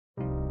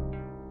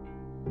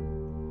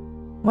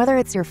Whether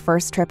it's your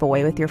first trip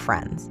away with your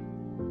friends,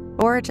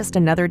 or just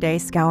another day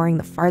scouring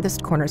the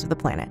farthest corners of the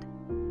planet,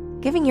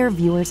 giving your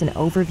viewers an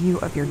overview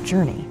of your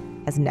journey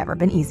has never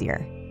been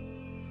easier.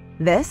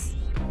 This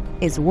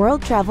is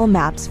World Travel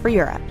Maps for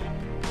Europe.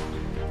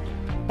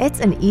 It's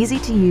an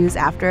easy-to-use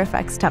After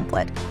Effects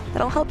template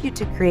that'll help you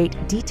to create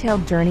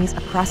detailed journeys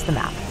across the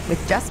map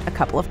with just a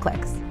couple of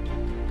clicks.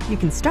 You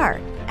can start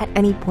at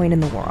any point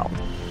in the world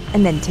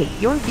and then take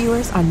your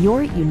viewers on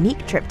your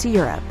unique trip to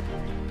Europe.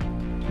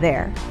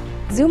 There,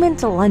 zoom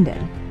into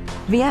London,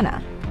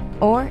 Vienna,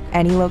 or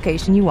any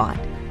location you want,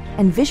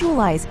 and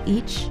visualize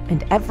each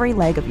and every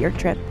leg of your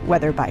trip,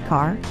 whether by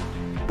car,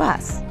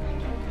 bus,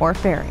 or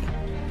ferry.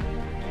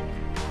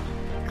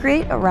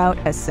 Create a route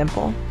as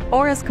simple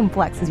or as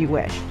complex as you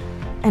wish,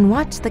 and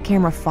watch the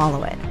camera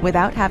follow it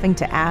without having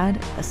to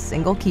add a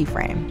single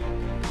keyframe.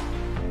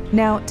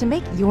 Now, to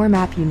make your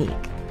map unique,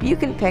 you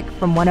can pick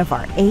from one of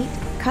our 8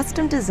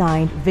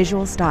 custom-designed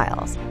visual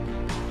styles.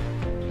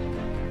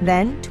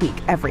 Then tweak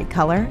every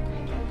color,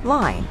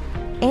 line,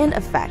 and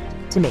effect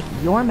to make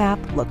your map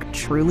look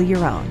truly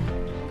your own.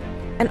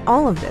 And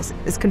all of this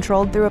is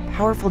controlled through a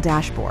powerful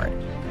dashboard,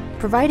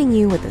 providing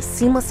you with a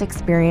seamless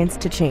experience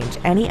to change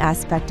any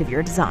aspect of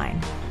your design.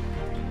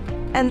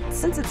 And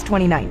since it's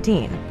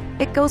 2019,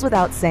 it goes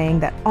without saying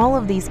that all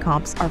of these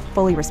comps are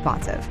fully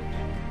responsive.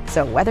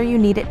 So whether you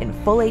need it in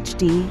Full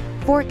HD,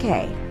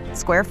 4K,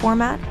 square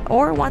format,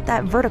 or want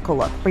that vertical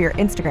look for your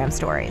Instagram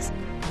stories,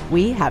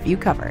 we have you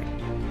covered.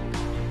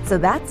 So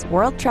that's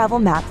World Travel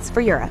Maps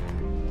for Europe,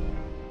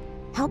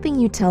 helping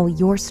you tell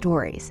your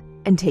stories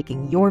and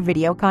taking your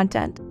video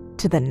content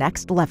to the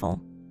next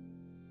level.